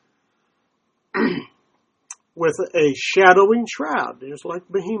alike. With a shadowing shroud, just like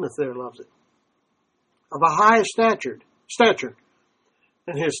Behemoth there loves it. Of a high stature.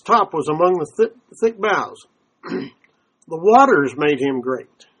 And his top was among the thick boughs. The waters made him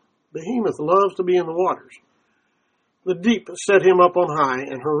great. Behemoth loves to be in the waters. The deep set him up on high,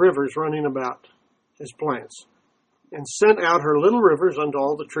 and her rivers running about his plants, and sent out her little rivers unto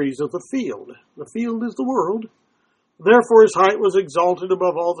all the trees of the field. The field is the world. Therefore his height was exalted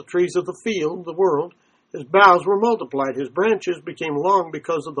above all the trees of the field, the world. His boughs were multiplied. His branches became long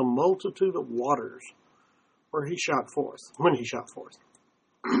because of the multitude of waters when he shot forth.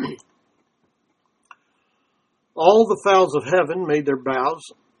 All the fowls of heaven made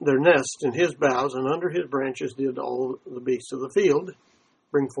their nest in his boughs, and under his branches did all the beasts of the field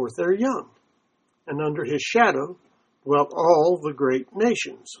bring forth their young. and under his shadow dwelt all the great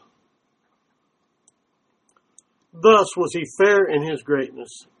nations. Thus was he fair in his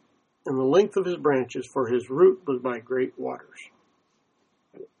greatness, and the length of his branches, for his root was by great waters.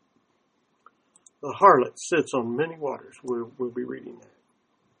 The harlot sits on many waters. We'll be reading that.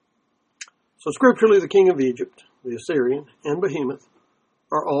 So scripturally, the king of Egypt, the Assyrian, and Behemoth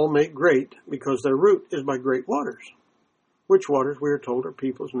are all made great because their root is by great waters. Which waters, we are told, are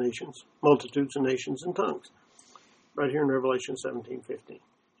peoples, nations, multitudes of nations and tongues. Right here in Revelation 17:15.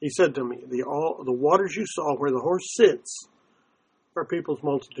 He said to me, the waters you saw where the horse sits are peoples,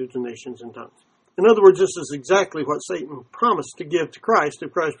 multitudes of nations and tongues. In other words, this is exactly what Satan promised to give to Christ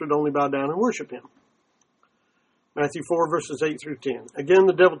if Christ would only bow down and worship him. Matthew 4, verses 8 through 10. Again,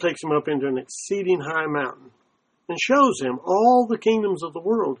 the devil takes him up into an exceeding high mountain and shows him all the kingdoms of the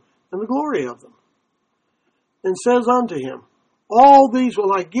world and the glory of them, and says unto him, all these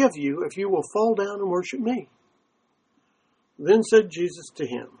will I give you if you will fall down and worship me. Then said Jesus to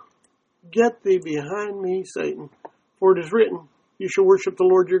him, get thee behind me, Satan, for it is written, you shall worship the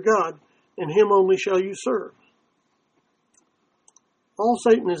Lord your God, and him only shall you serve. All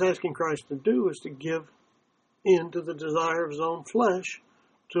Satan is asking Christ to do is to give in to the desire of his own flesh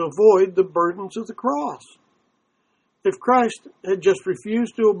to avoid the burdens of the cross. If Christ had just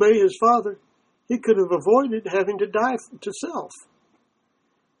refused to obey his Father, he could have avoided having to die to self.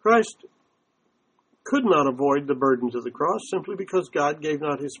 Christ could not avoid the burdens of the cross simply because God gave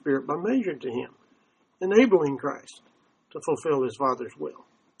not his Spirit by measure to him, enabling Christ to fulfill his Father's will.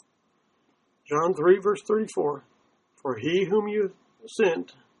 John 3, verse 34, for he whom you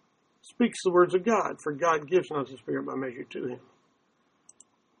sent speaks the words of God, for God gives not his Spirit by measure to him.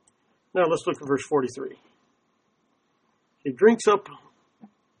 Now let's look at verse 43. He drinks up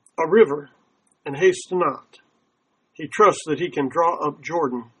a river and hastes not. He trusts that he can draw up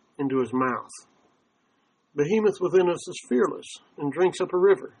Jordan into his mouth. Behemoth within us is fearless and drinks up a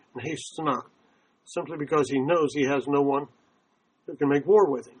river and hastes not, simply because he knows he has no one who can make war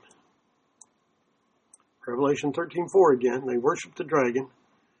with him. Revelation 13:4 again, they worshiped the dragon,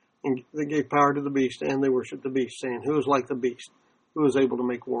 and they gave power to the beast, and they worshiped the beast, saying, who is like the beast? Who is able to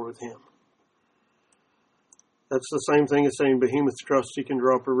make war with him? That's the same thing as saying Behemoth trusts he can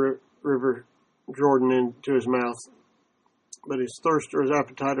draw up a river Jordan into his mouth, but his thirst or his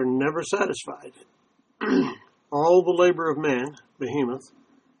appetite are never satisfied. All the labor of man, Behemoth,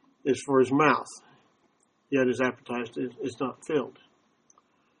 is for his mouth, yet his appetite is not filled.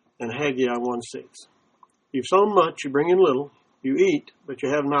 And Haggai 1:6. You've sown much, you bring in little. You eat, but you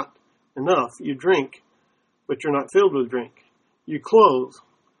have not enough. You drink, but you're not filled with drink. You clothe,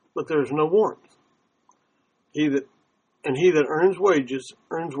 but there is no warmth. He that earns wages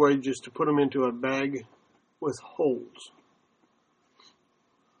to put them into a bag with holes.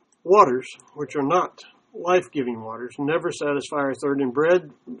 Waters, which are not life-giving waters, never satisfy our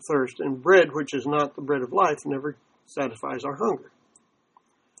thirst, and bread, which is not the bread of life, never satisfies our hunger.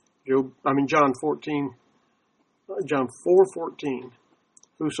 John 4:14.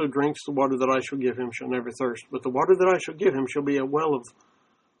 Whoso drinks the water that I shall give him shall never thirst, but the water that I shall give him shall be a well of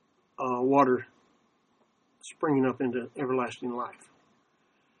water springing up into everlasting life.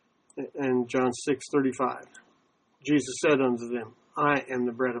 And John 6:35. Jesus said unto them, I am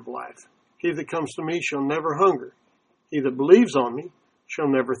the bread of life. He that comes to me shall never hunger. He that believes on me shall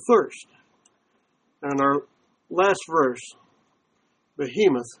never thirst. And our last verse,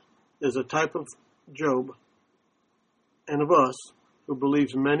 Behemoth is a type of Job and of us who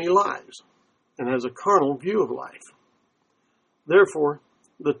believes many lies and has a carnal view of life. Therefore,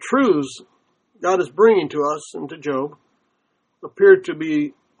 the truths God is bringing to us and to Job appear to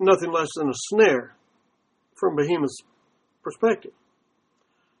be nothing less than a snare from Behemoth's perspective.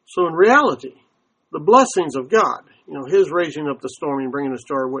 So in reality, the blessings of God, his raising up the storm and bringing us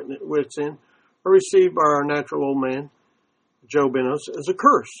to our wits end, are received by our natural old man, Job in us, as a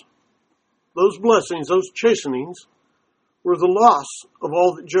curse. Those blessings, those chastenings, were the loss of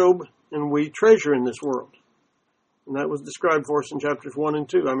all that Job and we treasure in this world. And that was described for us in chapters 1 and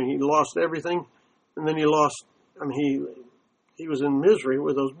 2. He lost everything, and then he was in misery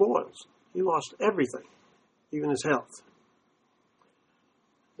with those boils. He lost everything, even his health.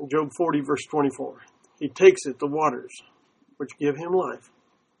 In Job 40, verse 24, he takes it, the waters, which give him life.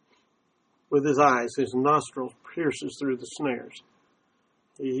 With his eyes, his nostrils pierces through the snares.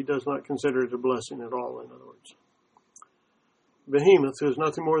 He does not consider it a blessing at all, in other words. Behemoth, who is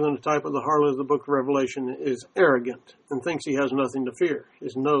nothing more than a type of the harlot of the book of Revelation, is arrogant and thinks he has nothing to fear.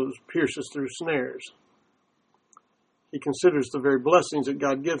 His nose pierces through snares. He considers the very blessings that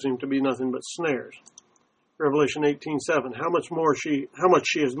God gives him to be nothing but snares. Revelation 18:7. How much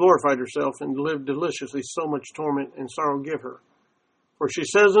she has glorified herself and lived deliciously, so much torment and sorrow give her. For she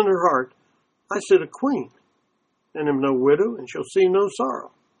says in her heart, I sit a queen, and am no widow, and shall see no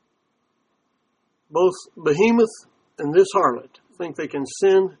sorrow. Both Behemoth and this harlot think they can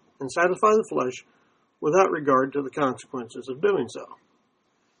sin and satisfy the flesh without regard to the consequences of doing so.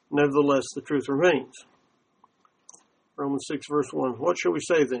 Nevertheless, the truth remains. Romans 6 verse 1. What shall we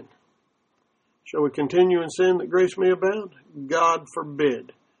say then? Shall we continue in sin that grace may abound? God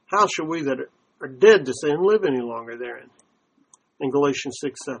forbid. How shall we that are dead to sin live any longer therein? In Galatians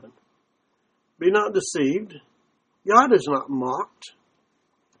 6:7. Be not deceived. God is not mocked.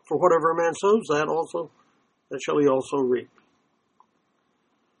 For whatever a man sows, that shall he also reap.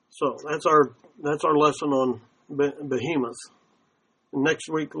 So that's our lesson on Behemoth. And next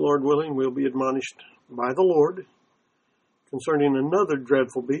week, Lord willing, we'll be admonished by the Lord concerning another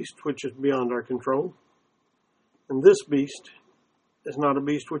dreadful beast which is beyond our control. And this beast is not a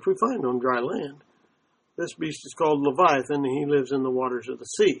beast which we find on dry land. This beast is called Leviathan, and he lives in the waters of the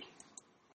sea.